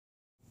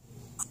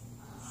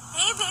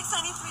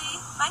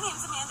My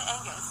name's Amanda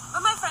Angus, but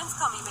my friends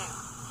call me Moo.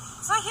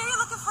 So I hear you're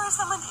looking for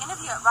someone to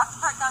interview at Rock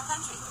the Park Gone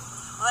Country.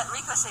 Well, let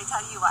Ricochet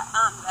tell you why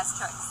I'm the best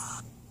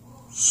choice.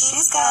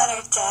 She's got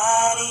her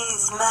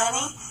daddy's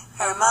money,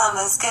 her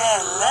mama's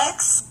good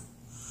looks.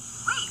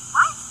 Wait,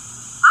 what?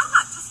 I'm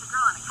not just a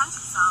girl in a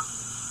country song,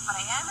 but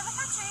I am in the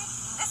country,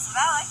 and this is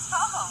what I like to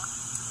call home.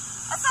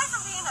 Aside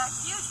from being a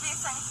huge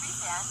Bx93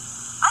 fan,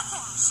 I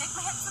can shake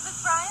my hips with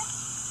Luke Bryan,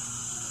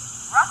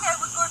 rock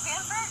out with Gord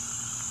Vanford.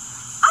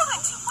 I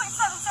went 2.7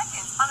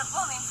 seconds on a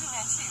bull named Fu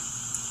Manchu.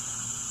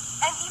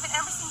 And even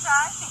Emerson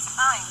Drive thinks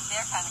I'm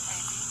their kind of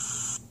crazy.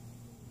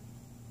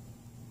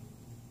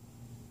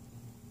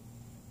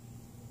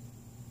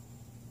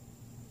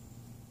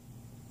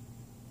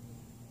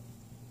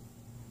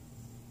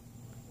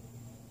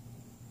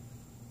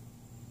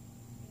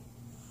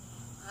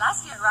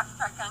 Last year at Rock the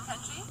Park Gone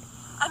Country,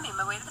 I made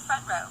my way to the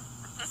front row.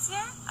 But this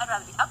year, I'd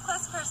rather be up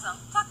close personal,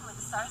 talking with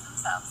the stars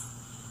themselves.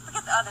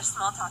 Forget the other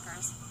small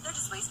talkers. They're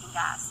just wasting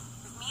gas.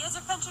 With me as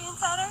your country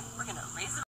insider,